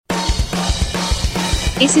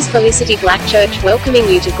This is Felicity Blackchurch welcoming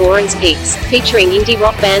you to Goran's Peaks, featuring indie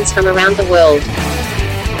rock bands from around the world.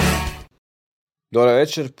 Dobar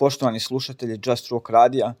večer, poštovani slušatelji Just Rock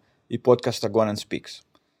radija i podcasta Goran Speaks.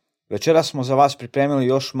 Večeras smo za vas pripremili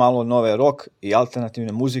još malo nove rock i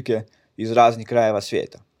alternativne muzike iz raznih krajeva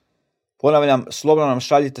svijeta. Ponavljam, slobodno nam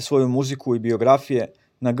šaljite svoju muziku i biografije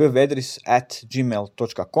na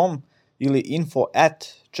gvedris@gmail.com ili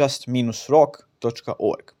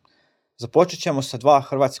info@just-rock.org. Započet ćemo sa dva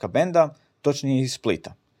hrvatska benda, točnije iz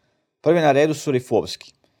Splita. Prvi na redu su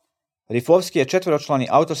Rifovski. Rifovski je četveročlani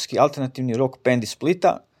autorski alternativni rock band iz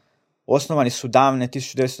Splita. Osnovani su davne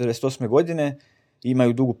 1998. godine i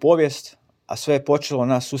imaju dugu povijest, a sve je počelo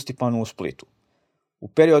na Sustipanu u Splitu. U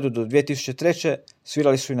periodu do 2003.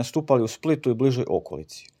 svirali su i nastupali u Splitu i bližoj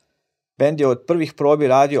okolici. Band je od prvih probi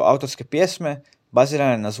radio autorske pjesme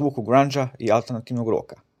bazirane na zvuku grunge i alternativnog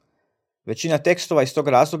roka. Većina tekstova iz tog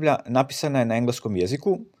razdoblja napisana je na engleskom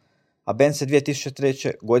jeziku, a band se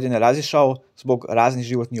 2003. godine razišao zbog raznih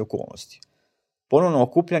životnih okolnosti. Ponovno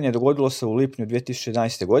okupljanje dogodilo se u lipnju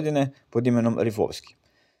 2011. godine pod imenom Rifovski.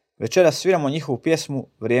 Večeras sviramo njihovu pjesmu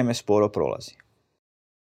Vrijeme sporo prolazi.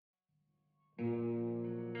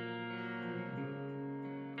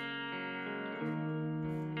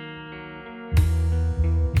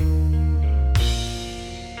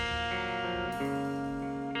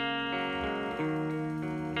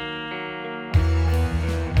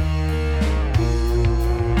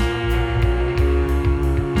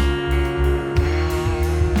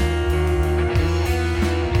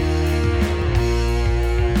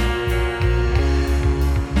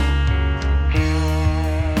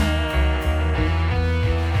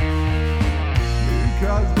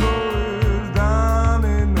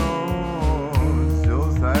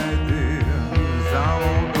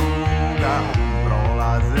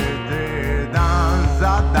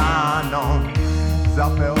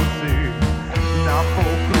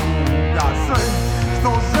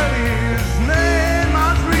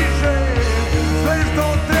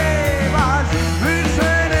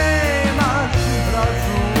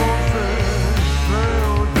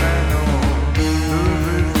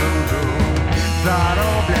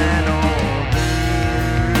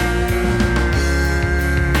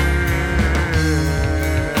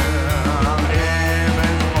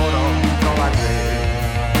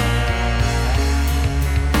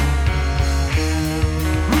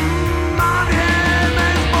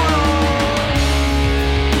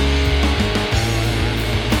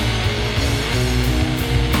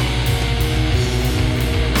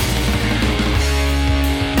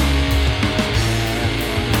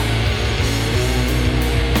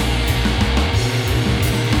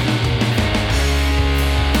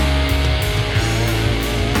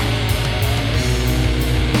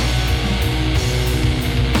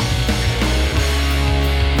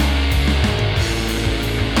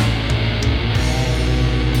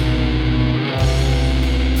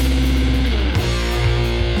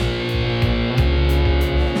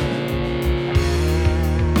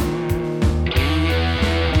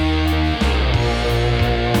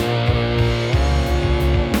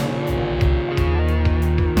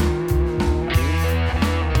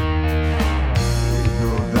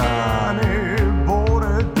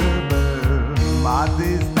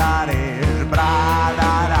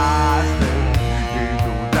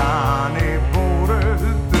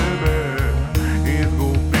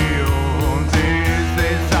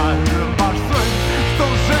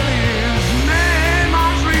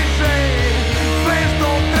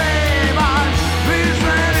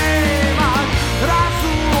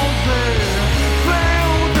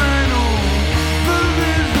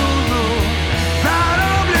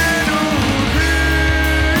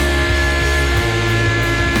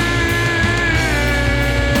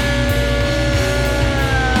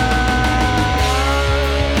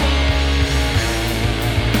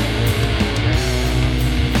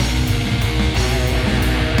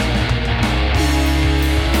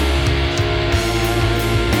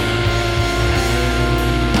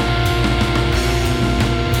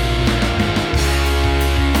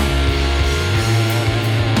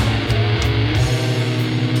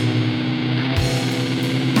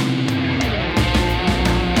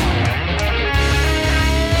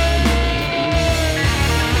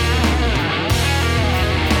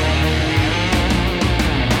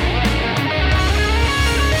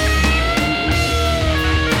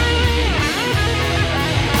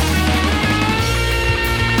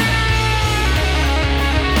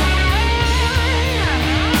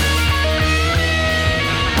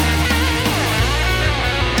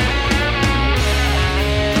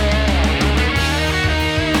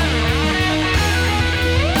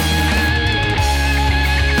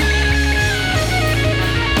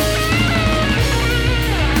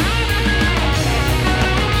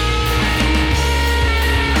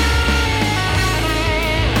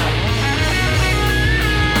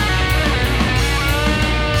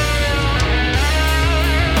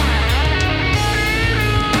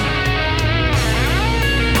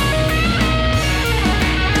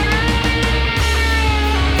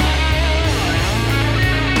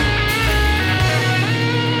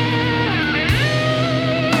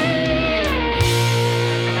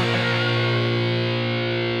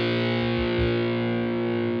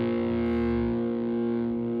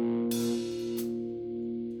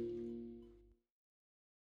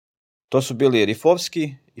 To su bili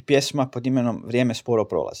Rifovski i pjesma pod imenom Vrijeme sporo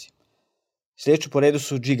prolazi. Sljedeći po redu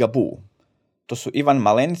su Džigabu. To su Ivan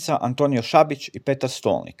Malenica, Antonio Šabić i Petar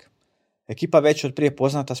Stolnik. Ekipa već od prije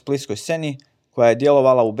poznata splitskoj sceni koja je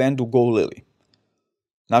djelovala u bendu Go Lili.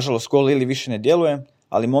 Nažalost, Go Lili više ne djeluje,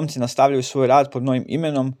 ali momci nastavljaju svoj rad pod novim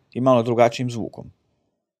imenom i malo drugačijim zvukom.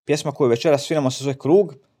 Pjesma koju večeras sviramo se zove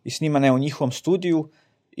Krug i snimana je u njihovom studiju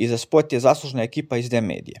i za spot je zaslužna ekipa iz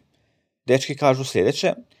D-Medije. Dečki kažu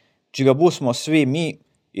sljedeće: Džigabu smo svi mi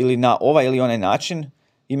ili na ovaj ili onaj način,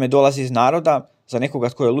 ime dolazi iz naroda, za nekoga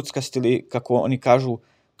tko je luckast ili, kako oni kažu,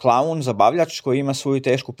 klaun, zabavljač koji ima svoju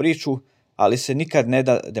tešku priču, ali se nikad ne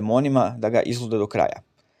da demonima da ga izlude do kraja.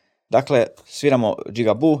 Dakle, sviramo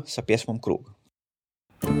Džigabu sa pjesmom Krug.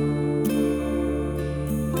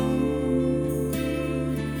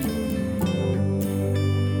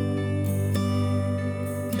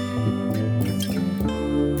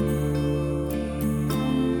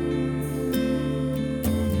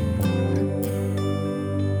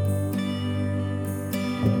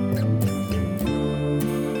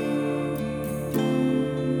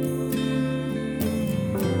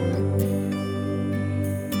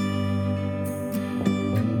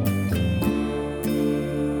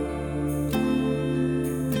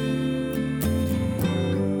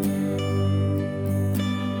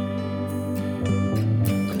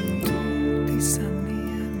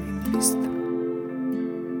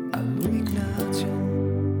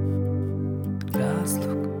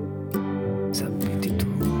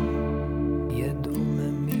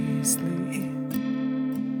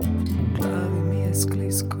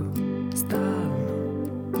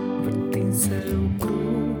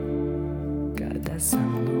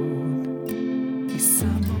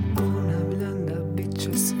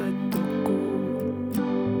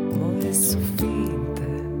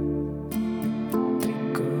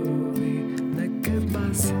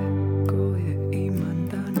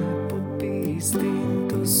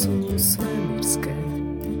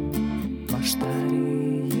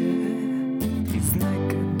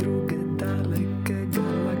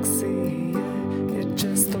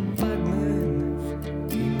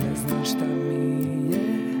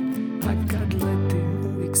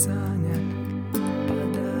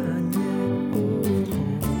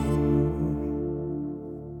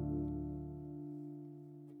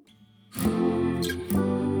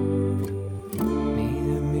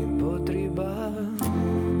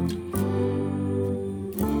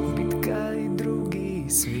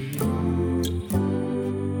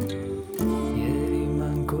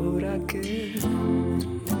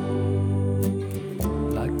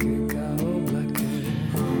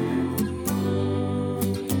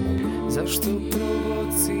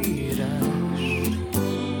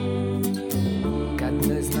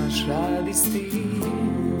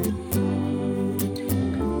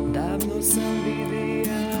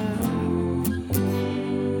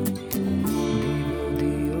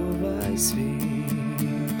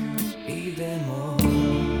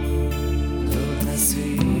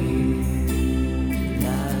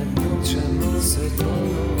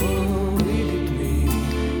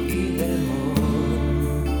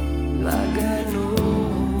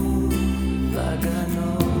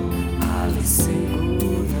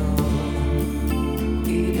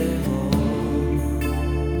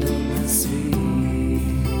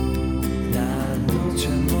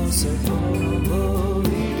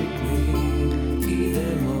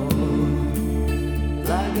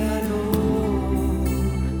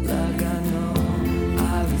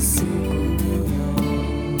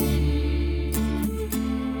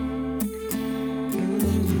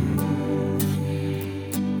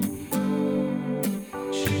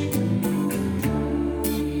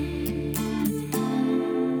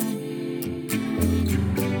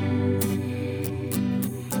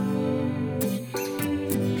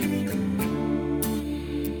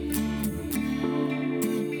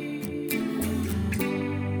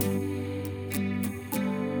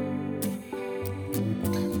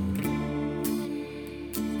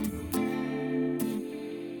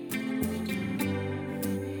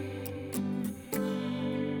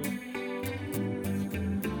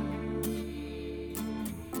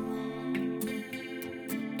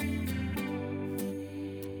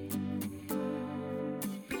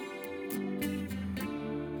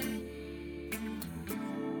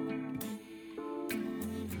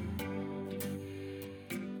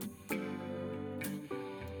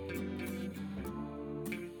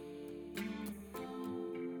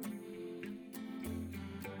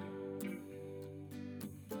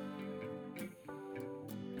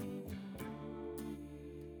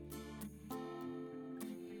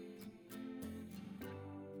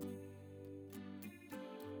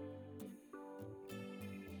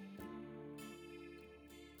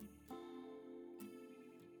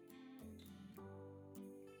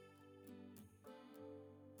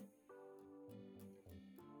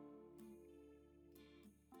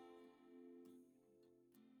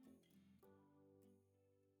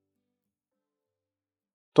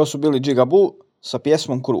 To su bili Jigaboo sa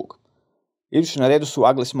pjesmom Krug. Idući na redu su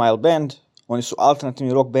Ugly Smile Band. Oni su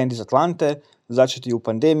alternativni rock band iz Atlante, začeti u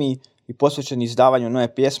pandemiji i posvećeni izdavanju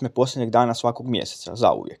nove pjesme posljednjeg dana svakog mjeseca,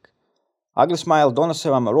 zauvijek. Ugly Smile donose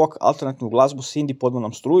vam rock alternativnu glazbu s indie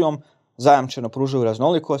podvodnom strujom, zajamčeno pružaju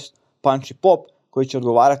raznolikost, punch i pop koji će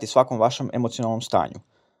odgovarati svakom vašem emocionalnom stanju.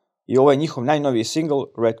 I ovo je njihov najnoviji single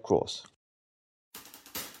Red Cross.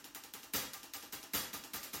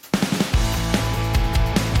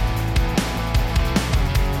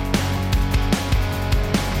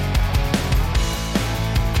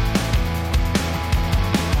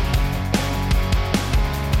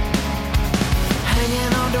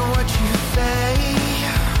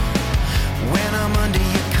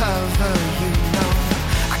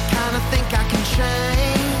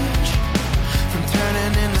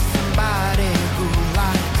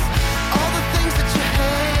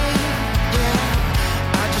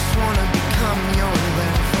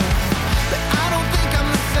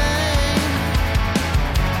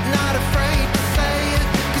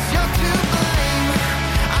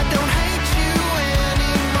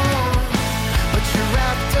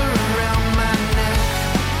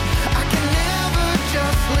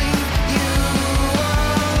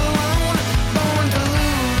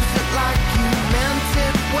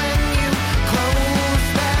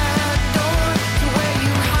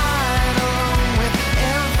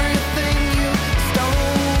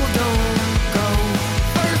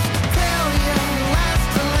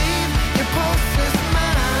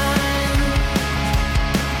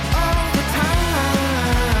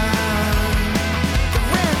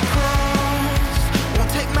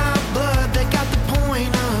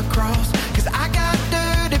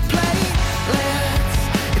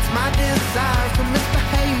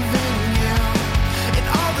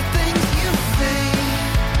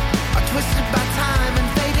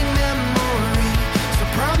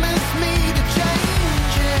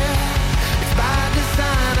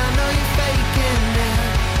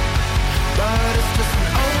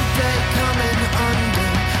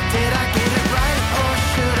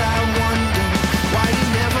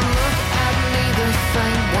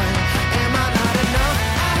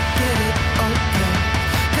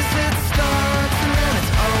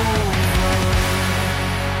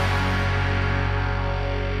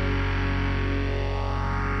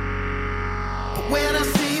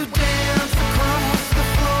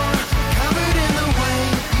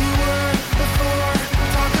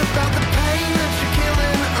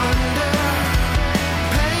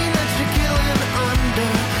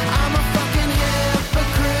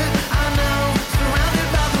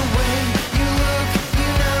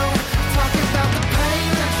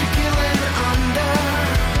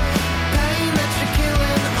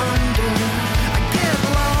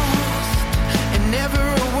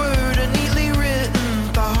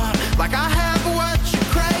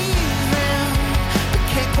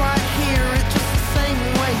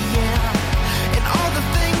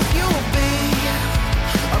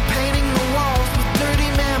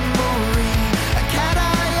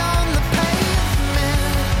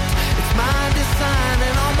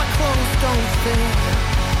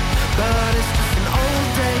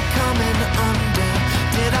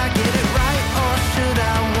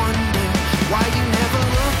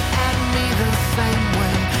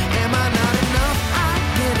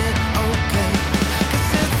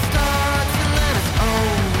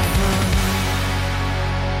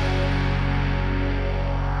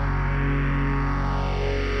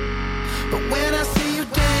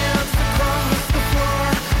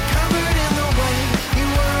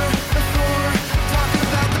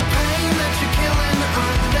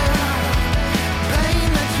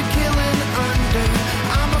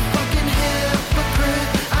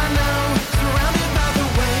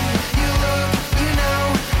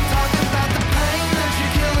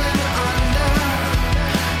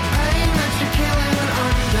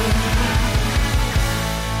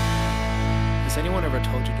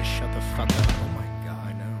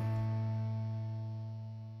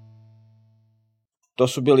 To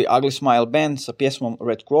su bili Ugly Smile Band sa pjesmom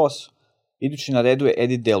Red Cross. Idući na redu je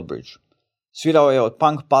Eddie Delbridge. Svirao je od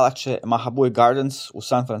punk palače Mahaboy Gardens u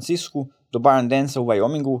San Francisku do Barn Dance u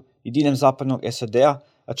Wyomingu i diljem zapadnog SAD-a,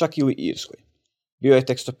 a čak i u Irskoj. Bio je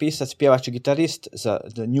tekstopisac, pjevač i gitarist za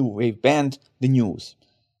The New Wave Band The News.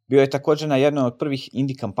 Bio je također na jednoj od prvih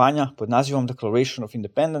indie kampanja pod nazivom Declaration of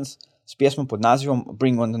Independence s pjesmom pod nazivom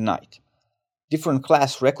Bring on the Night. Different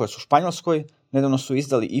Class Records u Španjolskoj nedavno su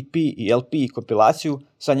izdali EP i LP kompilaciju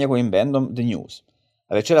sa njegovim bandom The News.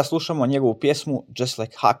 A večera slušamo njegovu pjesmu Just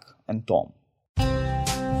Like Huck and Tom.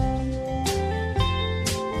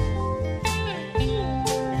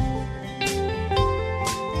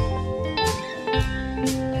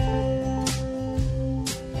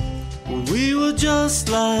 just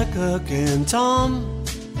like Huck and Tom,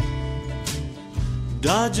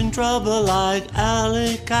 dodging trouble like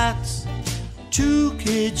alley cats. Two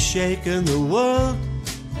kids shaking the world,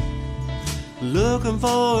 looking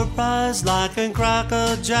for a prize like in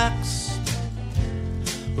Cracker Jacks.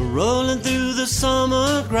 Rolling through the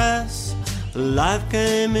summer grass, life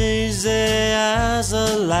came easy as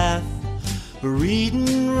a laugh.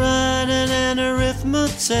 Reading, writing, and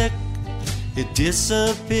arithmetic, it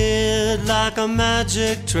disappeared like a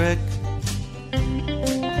magic trick.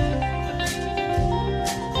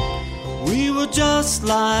 We were just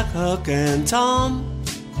like Huck and Tom,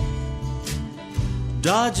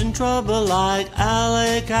 dodging trouble like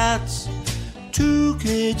alley cats. Two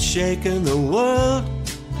kids shaking the world,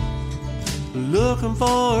 looking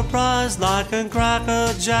for a prize like in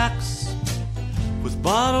Cracker Jacks. With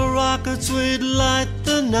bottle rockets we'd light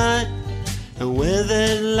the night, and where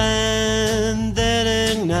they'd land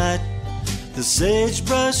they'd ignite. The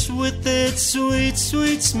sagebrush with its sweet,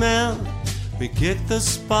 sweet smell, we kicked the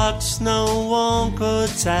sparks no one could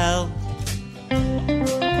tell.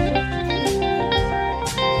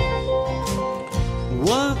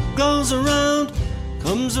 What goes around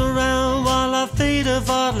comes around while our feet have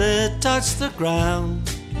hardly touched the ground.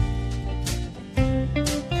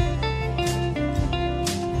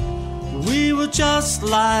 We were just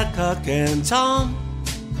like Huck and Tom,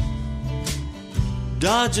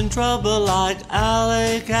 dodging trouble like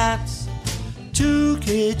alley cats. Two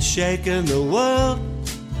kids shaking the world,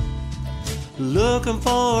 looking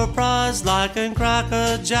for a prize like in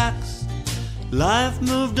Cracker Jacks. Life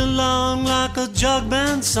moved along like a jug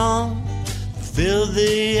band song, filled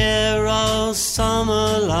the air all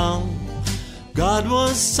summer long. God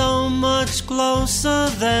was so much closer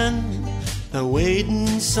then, than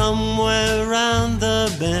waiting somewhere round the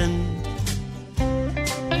bend.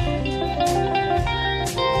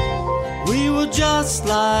 We were just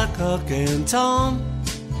like Huck and Tom,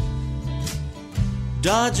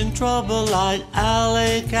 dodging trouble like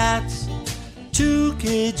alley cats. Two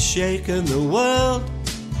kids shaking the world,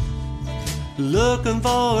 looking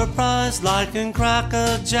for a prize like in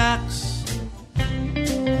Cracker Jacks.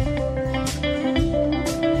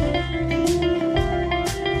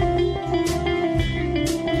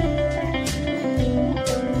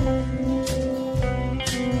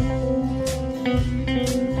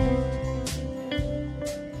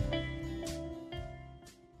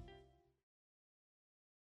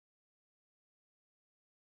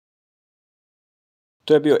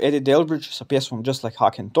 To je bio Eddie Delbridge sa pjesmom Just Like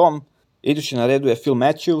Huck and Tom. Idući na redu je Phil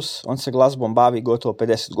Matthews, on se glazbom bavi gotovo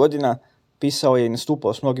 50 godina, pisao je i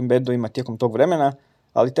nastupao s mnogim bendovima tijekom tog vremena,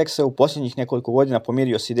 ali tek se u posljednjih nekoliko godina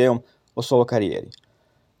pomirio s idejom o solo karijeri.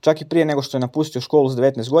 Čak i prije nego što je napustio školu s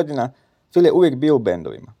 19 godina, Phil je uvijek bio u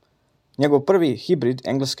bendovima. Njegov prvi hibrid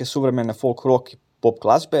engleske suvremene folk rock i pop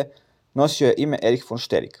glazbe nosio je ime Erich von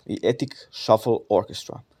Sterik i Ethic Shuffle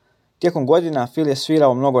Orchestra. Tijekom godina Phil je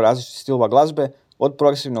svirao mnogo različitih stilova glazbe, od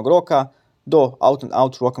progresivnog roka do out and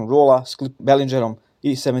out rock and rolla s Cliff Bellingerom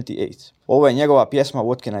i 78. Ovo je njegova pjesma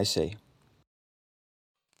What Can I Say?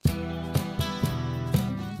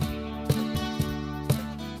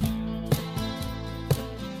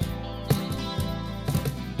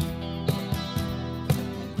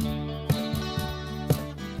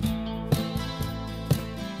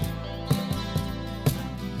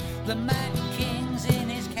 The Mad King's in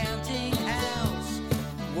his counting house,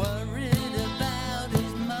 worried about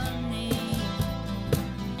his money.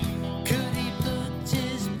 Could he put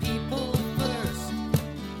his people first,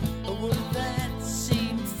 or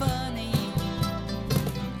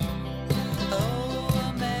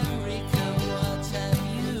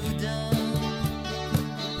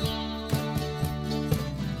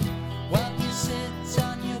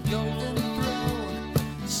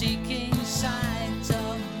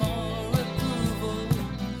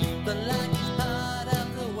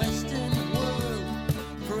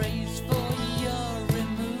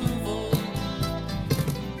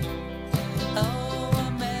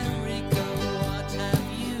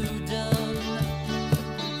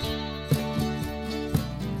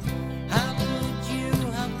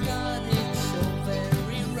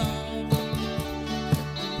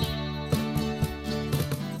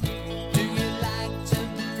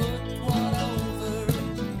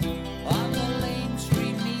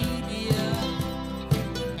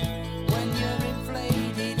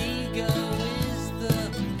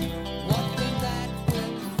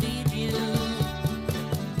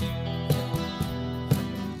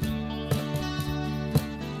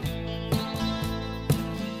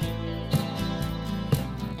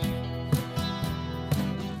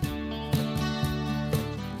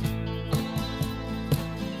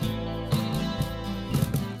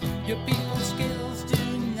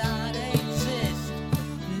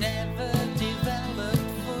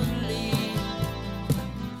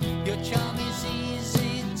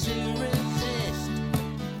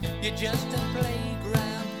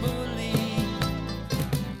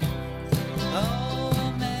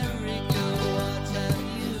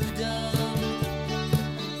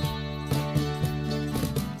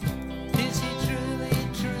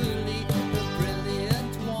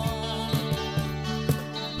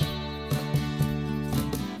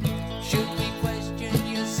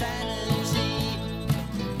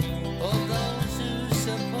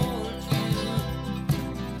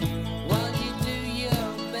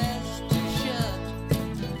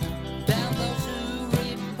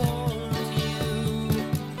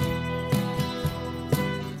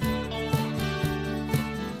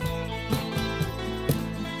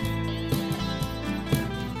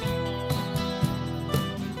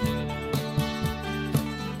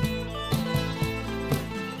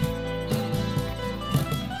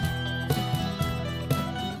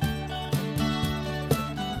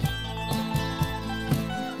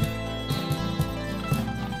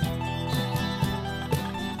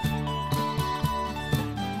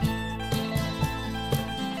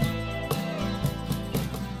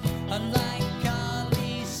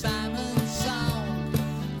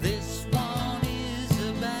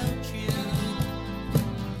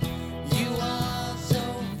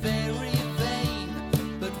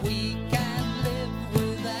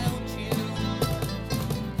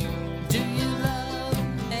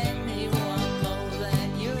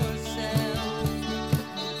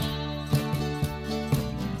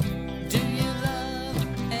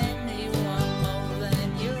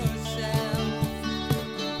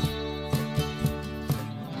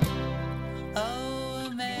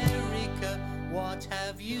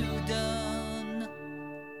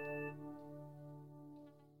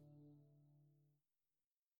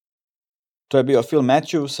To je bio Phil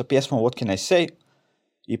Matthews sa pjesmom What Can I Say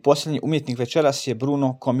i posljednji umjetnik večeras je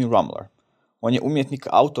Bruno Comey Rumler. On je umjetnik,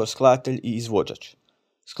 autor, skladatelj i izvođač.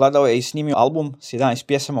 Skladao je i snimio album s 11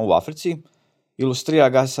 pjesama u Africi, ilustrira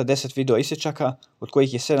ga sa 10 video isječaka, od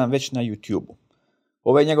kojih je 7 već na YouTube-u.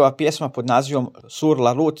 Ovo je njegova pjesma pod nazivom Sur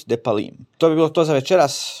la route de Palim. To bi bilo to za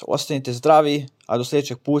večeras, ostanite zdravi, a do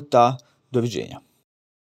sljedećeg puta, doviđenja.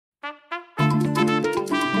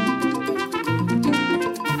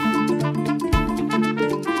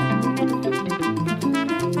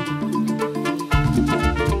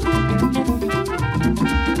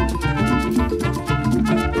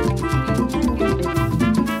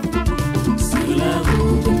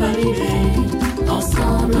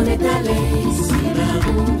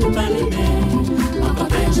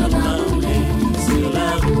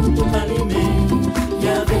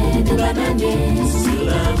 Sur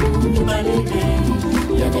la route balayée,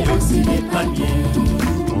 il y avait aussi des palmiers.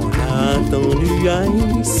 On l'a attendu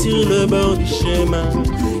Aïe sur le bord du chemin.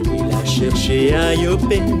 Il a cherché à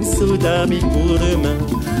Yopé, sous d'habits pour demain.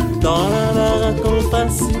 Dans la baraque en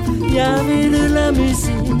face, il y avait de la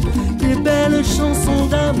musique, des belles chansons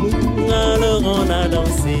d'amour. Alors on a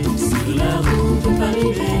dansé sur la route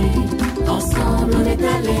balayée. Ensemble on est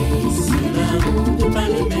allés sur la route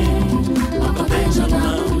balayée. En cortège on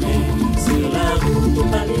a roulé. Sur la route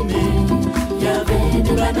balayée, il y avait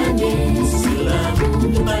des bananiers. Sur la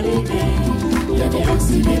route balayée, il y avait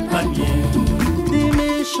aussi des palmiers. Des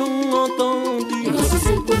méchants entendus, ils ont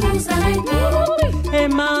cessé pour nous arrêter.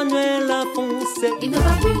 Emmanuel a foncé, il ne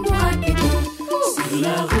va plus nous raqueter. Sur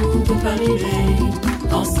la route balayée,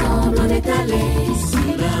 ensemble on est allés.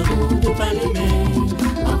 Sur la route balayée,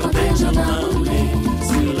 en cortège on a roulé.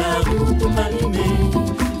 Sur la route balayée,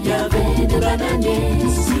 il y avait des bananiers.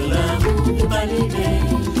 Sur la route balayée,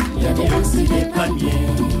 il y avait aussi des palmiers.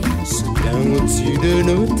 Soudain au-dessus de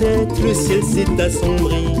nos têtes, le ciel s'est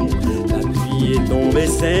assombri. La pluie est tombée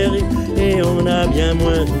serrée et on a bien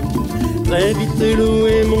moins ri. Très vite l'eau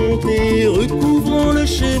est montée, recouvrant le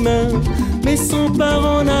chemin. Mais sans part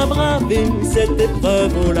on a bravé cette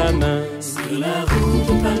épreuve au la main. Sur la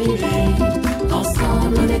route balayée,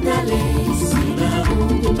 ensemble on est allés. Sur la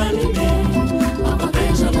route balayée, en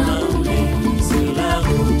cortège on a roulé. Sur la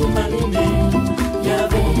route balayée, il y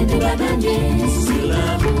avait des bananiers. Sur la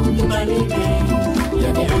route balayée, il y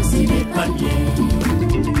avait aussi des palmiers.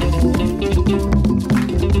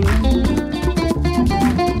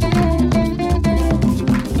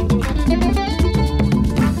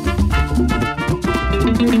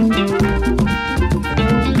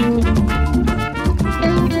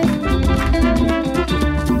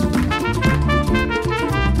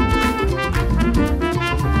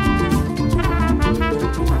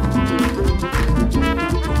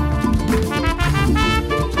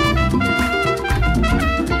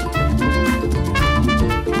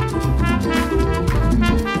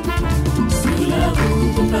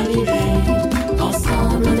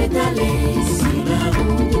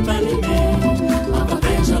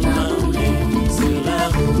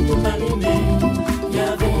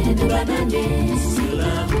 Sur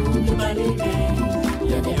la route balayée,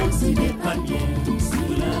 il y avait aussi des palmiers.